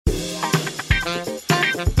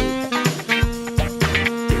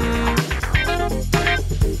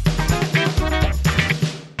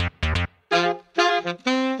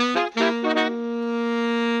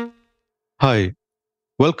Hi,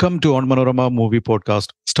 welcome to On Manorama Movie Podcast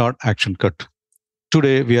Start Action Cut.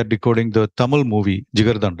 Today we are decoding the Tamil movie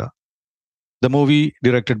Jigarthanda, the movie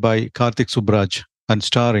directed by Karthik Subbaraj and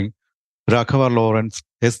starring Raghava Lawrence,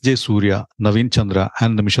 S.J. Suryah, Naveen Chandra,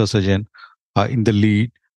 and Nimisha Sajayan in the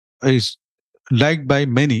lead. Is liked by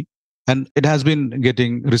many, and it has been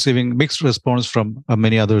getting receiving mixed response from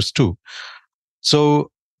many others too.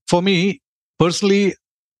 So for me personally,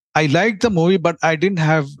 I liked the movie, but I didn't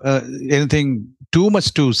have anything too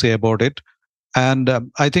much to say about it. And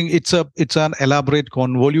I think it's an elaborate,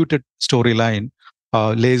 convoluted storyline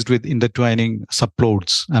laced with intertwining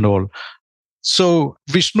subplots and all. So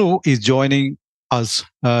Vishnu is joining us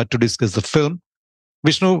to discuss the film.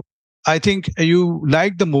 Vishnu, I think you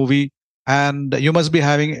like the movie, and you must be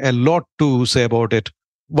having a lot to say about it.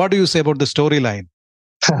 What do you say about the storyline?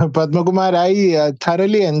 Padmakumar, I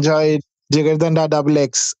thoroughly enjoyed Jigarthanda Double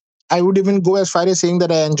X. I would even go as far as saying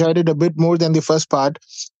that I enjoyed it a bit more than the first part.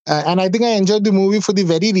 And I think I enjoyed the movie for the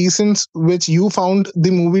very reasons which you found the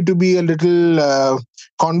movie to be a little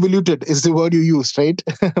convoluted, is the word you used, right?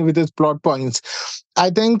 With its plot points.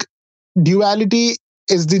 I think duality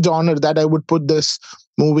is the genre that I would put this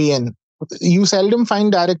movie in. You seldom find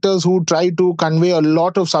directors who try to convey a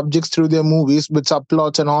lot of subjects through their movies with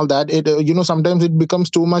subplots and all that. It sometimes it becomes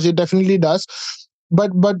too much. It definitely does,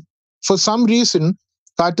 but for some reason,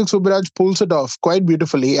 Karthik Subbaraj pulls it off quite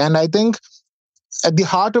beautifully. And I think at the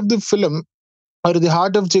heart of the film, or the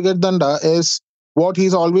heart of Jigardanda, is what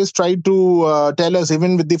he's always tried to tell us,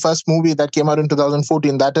 even with the first movie that came out in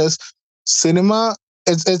 2014. That is, cinema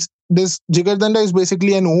is this Jigardanda is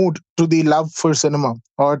basically an ode to the love for cinema,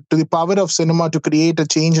 or to the power of cinema to create a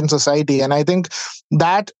change in society. And I think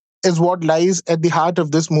that is what lies at the heart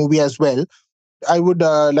of this movie as well. I would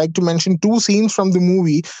like to mention two scenes from the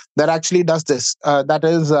movie that actually does this. That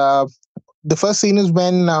is, the first scene is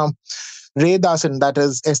when Ray Dasan, that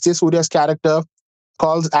is S.J. Surya's character,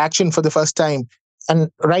 calls action for the first time. And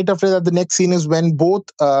right after that, the next scene is when both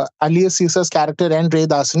Alias Caesar's character and Ray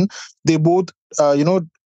Dasan, they both,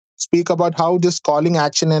 speak about how this calling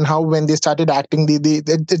action, and how when they started acting,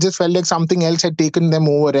 it just felt like something else had taken them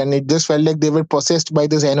over, and it just felt like they were possessed by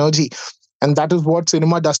this energy. And that is what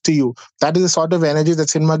cinema does to you. That is the sort of energy that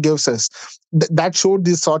cinema gives us. That showed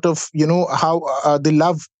this sort of, how the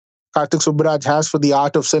love Karthik Subbaraj has for the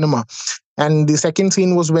art of cinema. And the second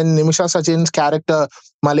scene was when Nimisha Sajayan's character,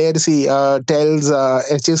 Malayarisi, tells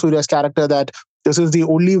S.J. Surya's character that this is the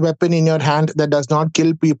only weapon in your hand that does not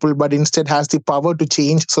kill people, but instead has the power to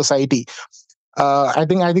change society. I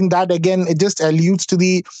think that again, it just alludes to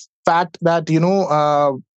the fact that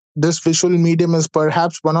this visual medium is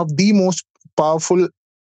perhaps one of the most powerful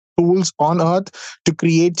tools on earth to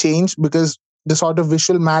create change, because the sort of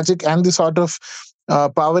visual magic and the sort of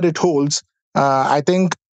power it holds. I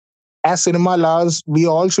think as cinema lovers, we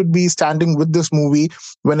all should be standing with this movie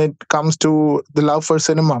when it comes to the love for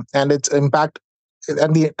cinema and its impact,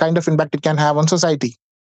 and the kind of impact it can have on society.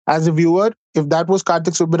 As a viewer, if that was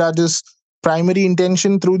Karthik Subbaraj's primary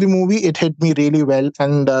intention through the movie, it hit me really well.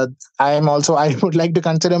 And I would like to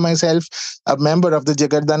consider myself a member of the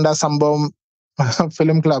Jagardanda Sambhavam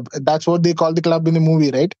film club. That's what they call the club in the movie,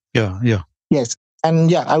 right? Yeah, yeah. Yes. And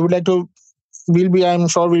yeah, I would like to I'm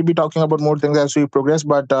sure we'll be talking about more things as we progress.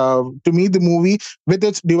 But to me, the movie, with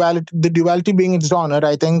its duality, the duality being its genre,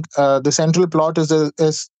 I think the central plot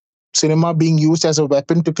is cinema being used as a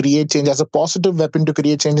weapon to create change, as a positive weapon to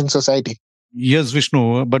create change in society. Yes,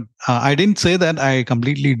 Vishnu, but I didn't say that I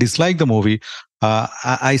completely dislike the movie.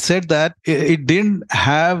 I said that it didn't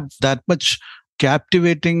have that much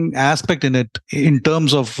captivating aspect in it in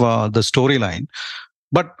terms of the storyline.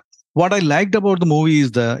 But what I liked about the movie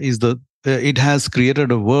is the it has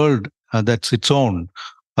created a world that's its own.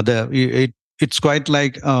 It's quite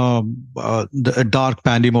like a dark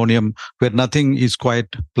pandemonium where nothing is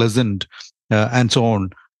quite pleasant, and so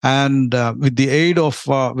on. And with the aid of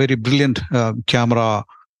very brilliant camera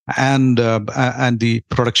and the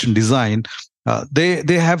production design,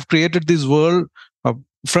 they have created this world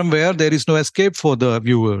from where there is no escape for the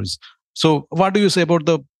viewers. So, what do you say about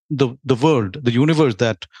the world, the universe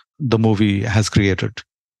that the movie has created?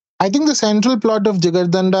 I think the central plot of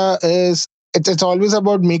Jigardanda is it's always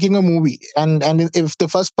about making a movie. And if the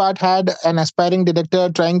first part had an aspiring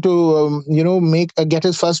director trying to make get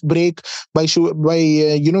his first break by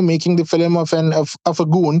making the film of a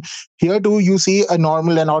goon, here too you see a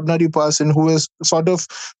normal and ordinary person who is sort of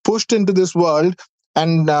pushed into this world,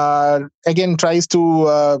 and again tries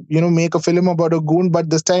to make a film about a goon,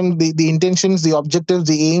 but this time the intentions, the objectives,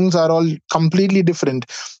 the aims are all completely different.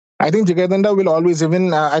 I think Jigardanda will always,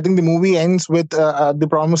 even I think the movie ends with the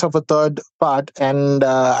promise of a third part, and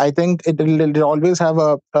I think it'll always have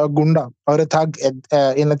a gunda or a thug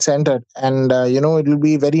in its center, and it will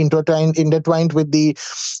be very intertwined with the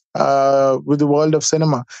world of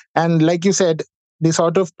cinema. And like you said, the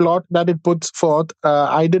sort of plot that it puts forth,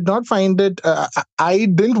 I did not find it. I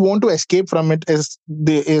didn't want to escape from it. Is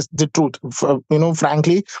the truth?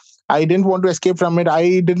 Frankly, I didn't want to escape from it.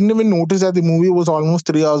 I didn't even notice that the movie was almost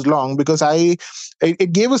 3 hours long, because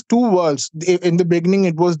it gave us two worlds. In the beginning,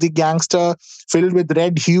 it was the gangster filled with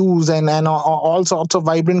red hues and all sorts of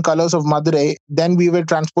vibrant colors of Madurai. Then we were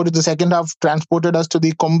transported. The second half transported us to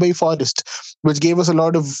the Kombai forest, which gave us a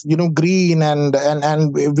lot of green, and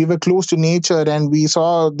we were close to nature, and we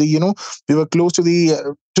saw we were close to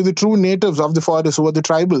the true natives of the forest, who were the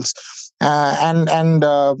tribals. And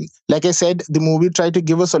like I said, the movie tried to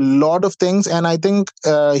give us a lot of things, and I think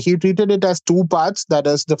he treated it as two parts. That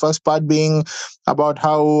is, the first part being about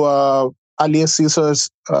how alias Caesar's,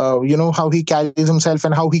 how he carries himself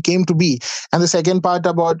and how he came to be, and the second part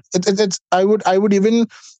about it's I would even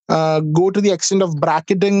go to the extent of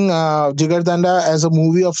bracketing Jigardanda as a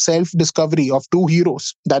movie of self-discovery of two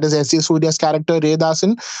heroes. That is S.J. Suryah's character Ray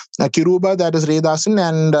Dasan, Kiruba, that is Ray Dasan,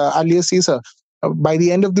 and alias Caesar. By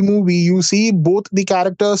the end of the movie, you see both the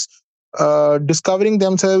characters discovering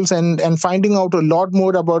themselves and finding out a lot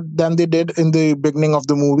more about than they did in the beginning of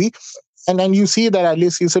the movie. And then you see that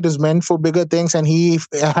alias Caesar is meant for bigger things, and he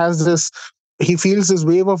feels this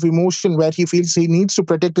wave of emotion where he feels he needs to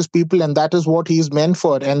protect his people, and that is what he is meant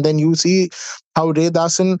for. And then you see how Ray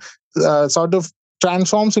Dasan sort of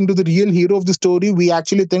transforms into the real hero of the story. We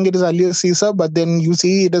actually think it is alias Caesar, but then you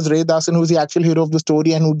see it is Ray Dasan who's the actual hero of the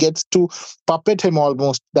story, and who gets to puppet him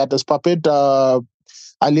almost. That is, puppet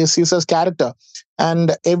alias Caesar's character.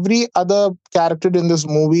 And every other character in this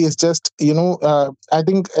movie is just, I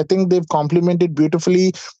think they've complemented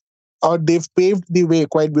beautifully, or they've paved the way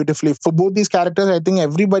quite beautifully for both these characters. I think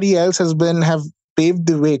everybody else have paved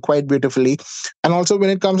the way quite beautifully. And also,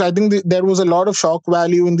 when it comes, I think there was a lot of shock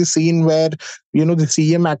value in the scene where the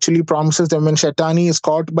CM actually promises them, when Shetani is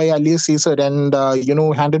caught by alias Caesar and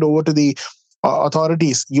handed over to the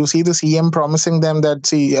authorities. You see the CM promising them that,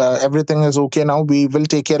 see, everything is okay now, we will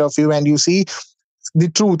take care of you. And you see the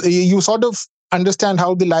truth. You sort of understand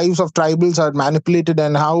how the lives of tribals are manipulated,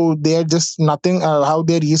 and how they're just nothing, how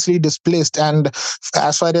they're easily displaced. And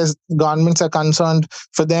as far as governments are concerned,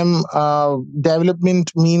 for them,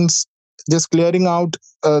 development means just clearing out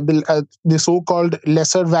the so-called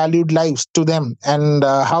lesser valued lives to them, and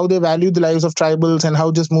how they value the lives of tribals, and how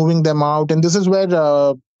just moving them out. And this is where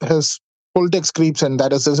his politics creeps in.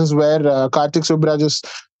 That is, this is where Karthik Subbaraj's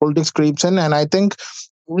politics creeps in. And I think,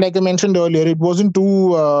 like I mentioned earlier, it wasn't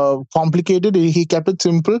too complicated. He kept it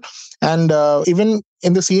simple. And even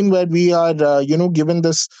in the scene where we are, given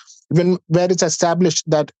this, when where it's established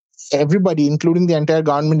that everybody, including the entire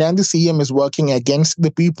government and the CM, is working against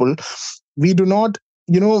the people, we do not,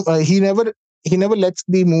 he never lets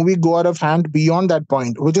the movie go out of hand beyond that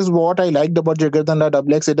point, which is what I liked about Jigarthanda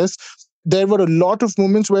Double X. It is, there were a lot of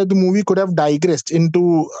moments where the movie could have digressed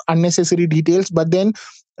into unnecessary details, but then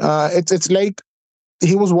it's like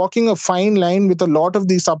he was walking a fine line with a lot of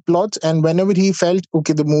these subplots. And whenever he felt,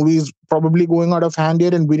 okay, the movie is probably going out of hand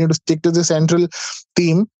here and we need to stick to the central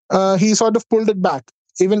theme, he sort of pulled it back.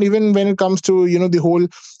 Even when it comes to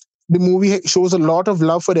the movie shows a lot of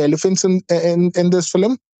love for elephants in this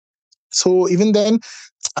film. So even then,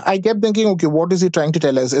 I kept thinking, okay, what is he trying to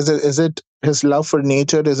tell us? Is it his love for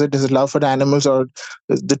nature? Is it his love for animals, or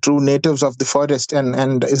the true natives of the forest?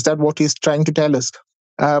 And is that what he's trying to tell us?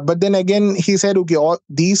 But then again, he said, okay, all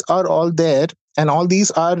these are all there, and all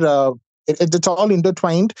these are it's all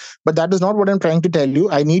intertwined. But that is not what I'm trying to tell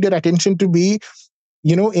you. I need your attention to be,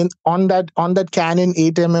 in on that Canon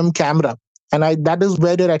 8mm camera. And that is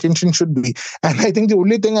where your attention should be. And I think the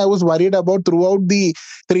only thing I was worried about throughout the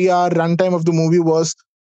 3-hour runtime of the movie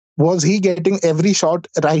was he getting every shot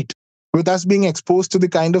right? With us being exposed to the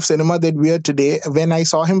kind of cinema that we are today, when I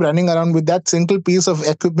saw him running around with that single piece of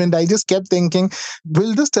equipment, I just kept thinking,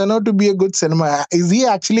 will this turn out to be a good cinema? Is he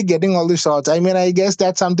actually getting all the shots? I mean, I guess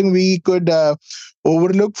that's something we could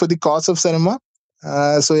overlook for the cost of cinema.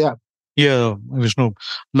 So yeah. Yeah, Vishnu.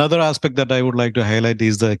 Another aspect that I would like to highlight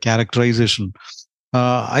is the characterization.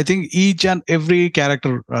 I think each and every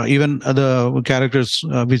character, even the characters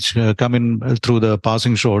which come in through the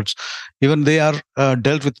passing shots, even they are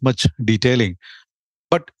dealt with much detailing.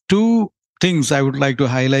 But two things I would like to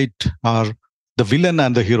highlight are the villain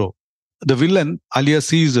and the hero. The villain, alias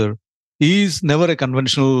Caesar, is never a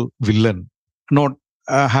conventional villain, not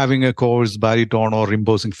having a coarse baritone or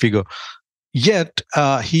imposing figure. yet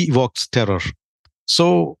he evokes terror.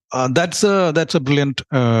 So that's a brilliant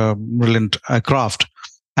craft.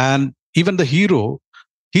 And even the hero,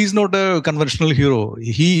 he's not a conventional hero.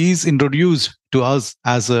 He is introduced to us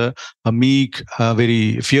as a meek,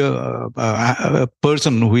 very fear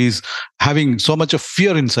person who is having so much of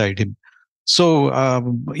fear inside him. So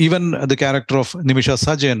even the character of Nimisha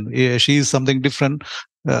Sajayan, she is something different.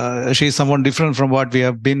 She is someone different from what we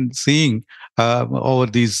have been seeing over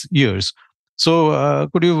these years. So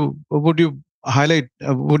would you highlight?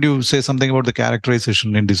 Would you say something about the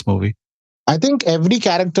characterization in this movie? I think every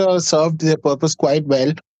character served their purpose quite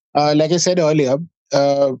well. Like I said earlier,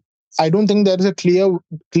 uh, I don't think there is a clear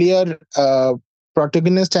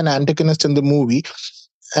protagonist and antagonist in the movie.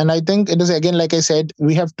 And I think it is again, like I said,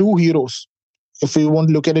 we have two heroes. If we won't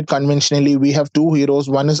look at it conventionally, we have two heroes.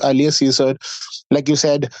 One is Alias Caesar, like you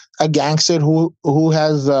said, a gangster who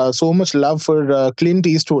has so much love for Clint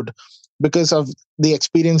Eastwood because of the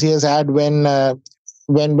experience he has had when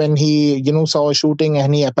he saw a shooting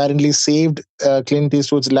and he apparently saved Clint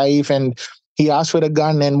Eastwood's life, and he asked for a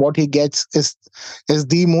gun, and what he gets is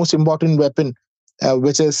the most important weapon,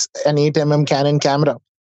 which is an 8 mm Canon camera.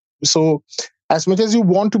 So as much as you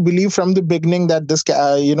want to believe from the beginning that this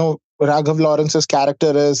Raghav Lawrence's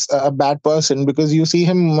character is a bad person, because you see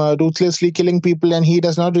him ruthlessly killing people and he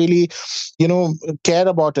does not really you know care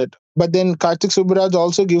about it, but then Karthik Subbaraj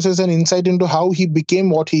also gives us an insight into how he became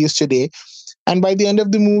what he is today. And by the end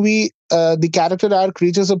of the movie, the character arc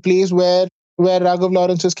reaches a place where Raghav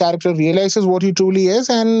Lawrence's character realizes what he truly is,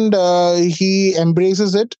 and he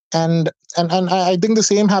embraces it. And I think the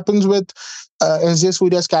same happens with S.J.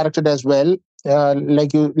 Surya's character as well.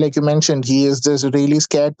 Like you mentioned, he is this really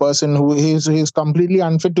scared person who he's completely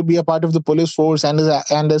unfit to be a part of the police force, and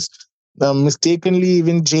is mistakenly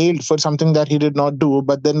even jailed for something that he did not do.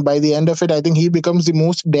 But then by the end of it, I think he becomes the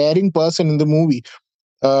most daring person in the movie,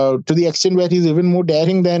 to the extent where he's even more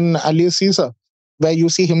daring than Alias Caesar, where you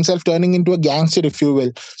see himself turning into a gangster, if you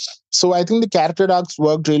will. So I think the character arcs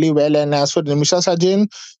worked really well. And as for Nimisha Sajayan,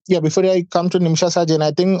 yeah, before I come to Nimisha Sajayan,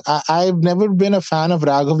 I think I've never been a fan of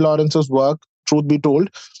Raghav Lawrence's work, truth be told.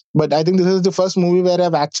 But I think this is the first movie where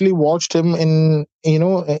I've actually watched him in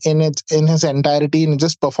his entirety, in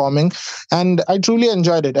just performing, and I truly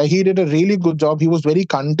enjoyed it. He did a really good job. He was very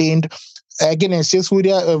contained. Again, S.J.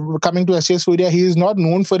 Surya, coming to S.J. Surya, he is not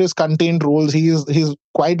known for his contained roles. He's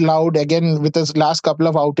quite loud. Again, with his last couple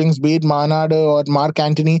of outings, be it Manad or Mark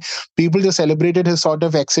Antony, people just celebrated his sort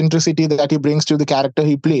of eccentricity that he brings to the character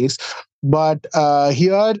he plays. But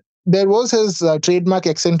here, there was his trademark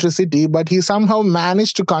eccentricity, but he somehow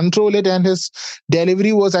managed to control it, and his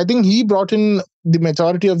delivery was, I think, he brought in the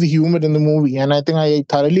majority of the humor in the movie, and I think I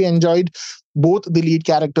thoroughly enjoyed both the lead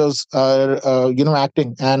characters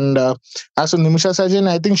acting. And as for Nimisha Sajan,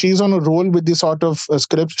 I think she's on a roll with the sort of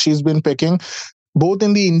scripts she's been picking, both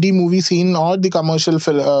in the indie movie scene or the commercial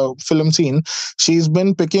film scene. She's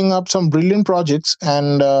been picking up some brilliant projects,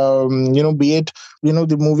 and be it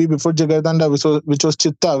the movie before Jigarthanda, which was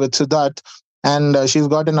Chitta with Siddharth. And she's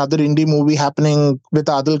got another indie movie happening with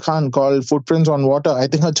Adil Khan called Footprints on Water. I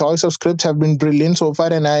think her choice of scripts have been brilliant so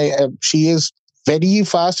far, and she is very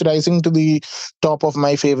fast rising to the top of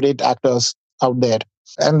my favorite actors out there.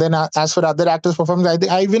 And then as for other actors' performance, I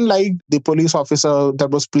think I even liked the police officer that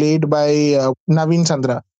was played by Naveen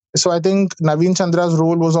Chandra. So I think Naveen Chandra's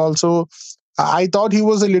role was also. I thought he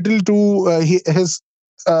was a little too. His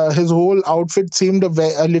whole outfit seemed a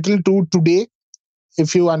little too today,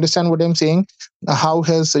 if you understand what I'm saying. How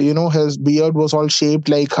his beard was all shaped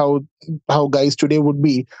like how guys today would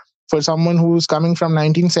be. For someone who's coming from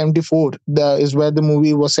 1974, is where the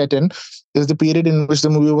movie was set in, is the period in which the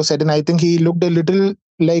movie was set in. I think he looked a little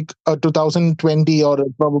like a 2020 or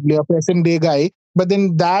probably a present day guy. But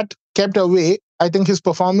then that kept away. I think his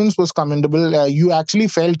performance was commendable. You actually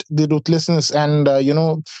felt the ruthlessness, and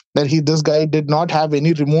that this guy did not have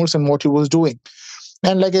any remorse in what he was doing.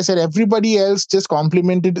 And like I said, everybody else just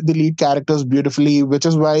complimented the lead characters beautifully, which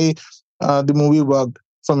is why the movie worked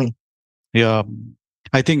for me. Yeah,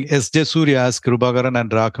 I think S.J. Surya as Krupakaran and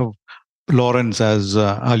Raghav Lawrence as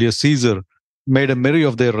alias Caesar made a merry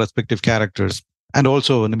of their respective characters, and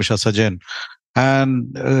also Nimisha Sajan.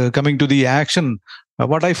 And coming to the action,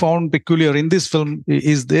 what I found peculiar in this film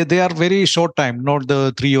is they are very short time, not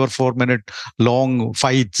the 3 or 4 minute long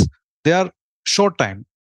fights. They are short time,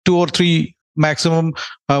 2 or 3 maximum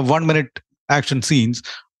 1 minute action scenes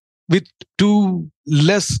with too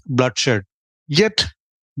less bloodshed. Yet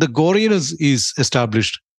the goriness is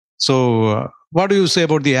established. So, what do you say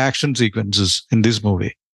about the action sequences in this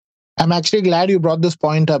movie? I'm actually glad you brought this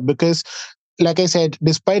point up, because like I said,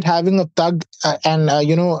 despite having a thug and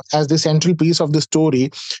as the central piece of the story,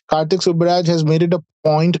 Karthik Subbaraj has made it a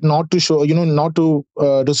point not to show, not to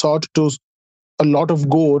resort to a lot of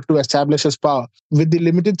gore to establish his power. With the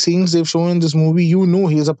limited scenes they've shown in this movie,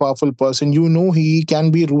 he is a powerful person. He can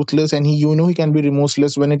be ruthless, and he can be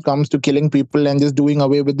remorseless when it comes to killing people and just doing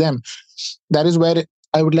away with them. That is where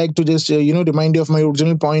I would like to just remind you of my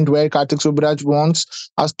original point, where Karthik Subbaraj wants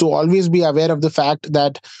us to always be aware of the fact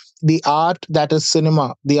that the art that is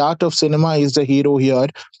cinema, the art of cinema is the hero here,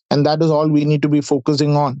 and that is all we need to be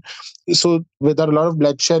focusing on. So, with a lot of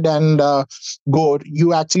bloodshed and gore,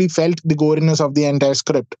 you actually felt the goriness of the entire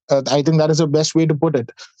script. I think that is the best way to put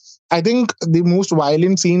it. I think the most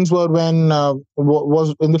violent scenes were when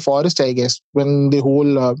was in the forest, I guess, when the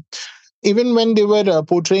whole even when they were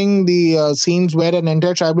portraying the scenes where an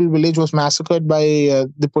entire tribal village was massacred by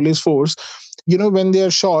the police force. When they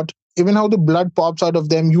are shot, even how the blood pops out of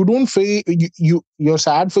them, you don't feel you're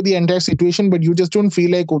sad for the entire situation, but you just don't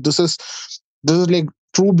feel like, oh, this is like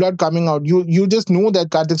true blood coming out. You just know that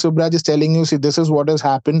Karthik Subbaraj is telling you, see, this is what has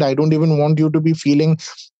happened. I don't even want you to be feeling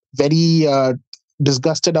very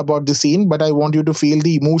disgusted about the scene, but I want you to feel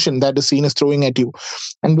the emotion that the scene is throwing at you.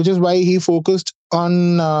 And which is why he focused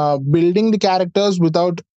on building the characters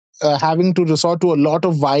without having to resort to a lot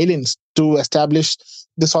of violence to establish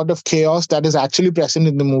the sort of chaos that is actually present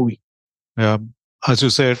in the movie. Yeah, as you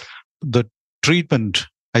said, the treatment.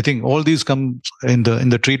 I think all these come in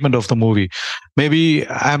the treatment of the movie. Maybe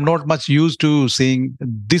I'm not much used to seeing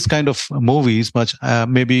this kind of movies much.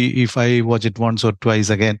 Maybe if I watch it once or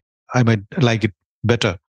twice again, I might like it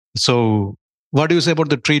better. So, what do you say about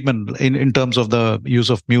the treatment in terms of the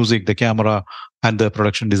use of music, the camera, and the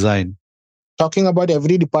production design? Talking about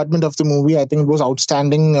every department of the movie, I think it was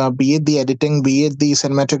outstanding, be it the editing, be it the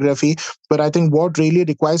cinematography. But I think what really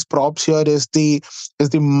requires props here is the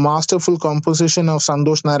masterful composition of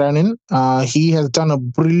Santosh Narayanan. He has done a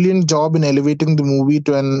brilliant job in elevating the movie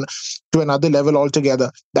to another level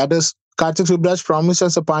altogether. That is, Karthik Subbaraj promised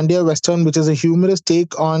us a Pandya Western, which is a humorous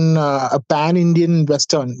take on a pan-Indian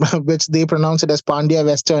Western, which they pronounce it as Pandya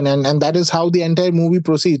Western, and that is how the entire movie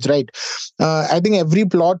proceeds, right? I think every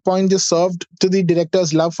plot point just served to the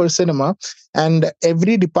director's love for cinema, and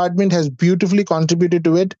every department has beautifully contributed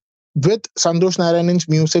to it, with Santosh Narayanan's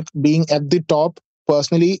music being at the top,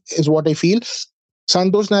 personally, is what I feel.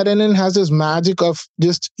 Santosh Narayanan has this magic of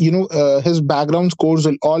just, his background scores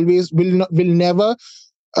will never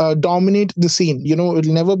dominate the scene. It'll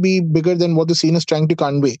never be bigger than what the scene is trying to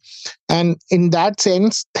convey. And in that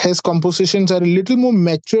sense, his compositions are a little more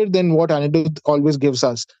mature than what Anirudh always gives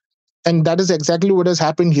us. And that is exactly what has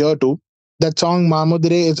happened here too. That song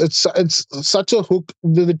Mamudre, it's such a hook.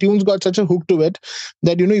 The tunes got such a hook to it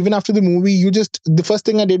that even after the movie, the first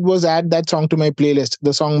thing I did was add that song to my playlist,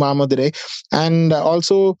 the song Mamudre, and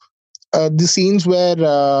also the scenes where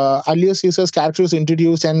Alias Caesar's character is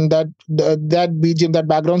introduced, and that BGM, that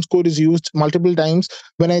background score, is used multiple times.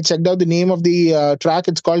 When I checked out the name of the track,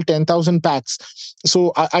 it's called 10,000 Packs.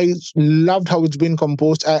 So I loved how it's been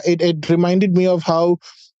composed. It reminded me of how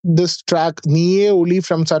this track Niye Oli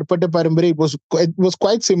from Sarpata Parambare, it was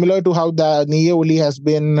quite similar to how the Niye Oli has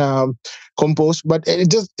been composed, but it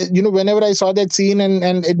just, whenever I saw that scene,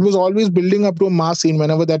 and it was always building up to a mass scene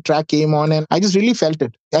whenever that track came on, and I just really felt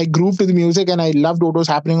it. I grooved to the music, and I loved what was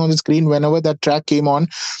happening on the screen whenever that track came on.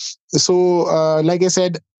 So like I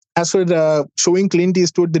said, as for showing Clint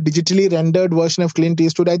Eastwood, the digitally rendered version of Clint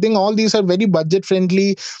Eastwood, I think all these are very budget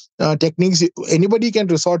friendly techniques anybody can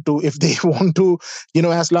resort to if they want to,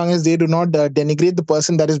 as long as they do not denigrate the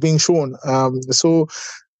person that is being shown. So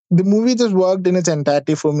the movie just worked in its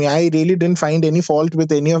entirety for me. I really didn't find any fault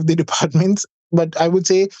with any of the departments, but I would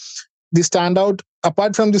say the standout,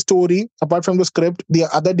 apart from the story, apart from the script, the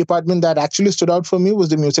other department that actually stood out for me was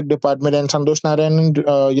the music department, and Santosh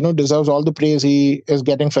Narayanan, deserves all the praise he is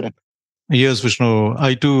getting for it. Yes, Vishnu,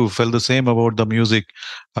 I too felt the same about the music.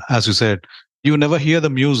 As you said, you never hear the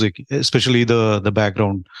music, especially the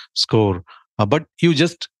background score, but you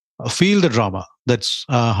just feel the drama. That's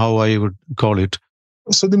how I would call it.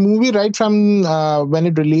 So the movie, right from when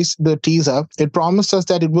it released the teaser, it promised us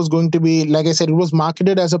that it was going to be, like I said, it was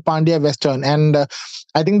marketed as a Pandya Western, and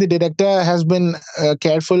I think the director has been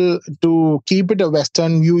careful to keep it a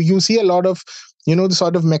Western. You see a lot of the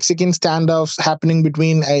sort of Mexican standoffs happening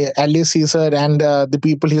between Alias Caesar and the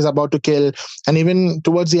people he's about to kill, and even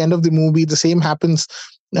towards the end of the movie, the same happens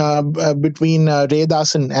between Ray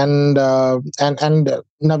Dasan and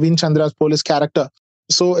Naveen Chandra's police character.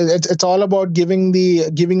 So it's all about giving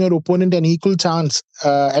your opponent an equal chance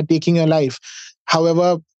at taking your life.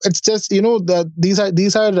 However, it's just, these are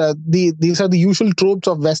the usual tropes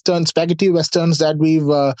of western spaghetti westerns that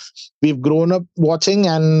we've grown up watching,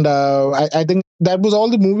 and I think that was all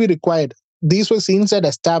the movie required. These were scenes that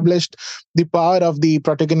established the power of the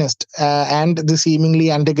protagonist and the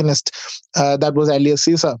seemingly antagonist, that was Elias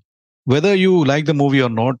Caesar. Whether you like the movie or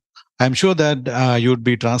not, I'm sure that you'd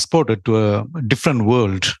be transported to a different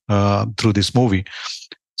world through this movie.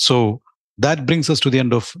 So that brings us to the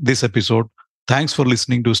end of this episode. Thanks for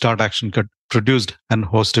listening to Start Action Cut, produced and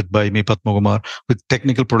hosted by me, Padmakumar, with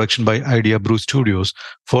technical production by Idea Brew Studios.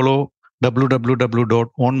 Follow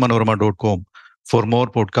www.onmanorama.com for more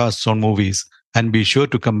podcasts on movies, and be sure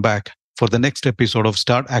to come back for the next episode of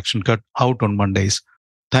Start Action Cut, out on Mondays.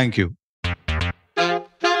 Thank you.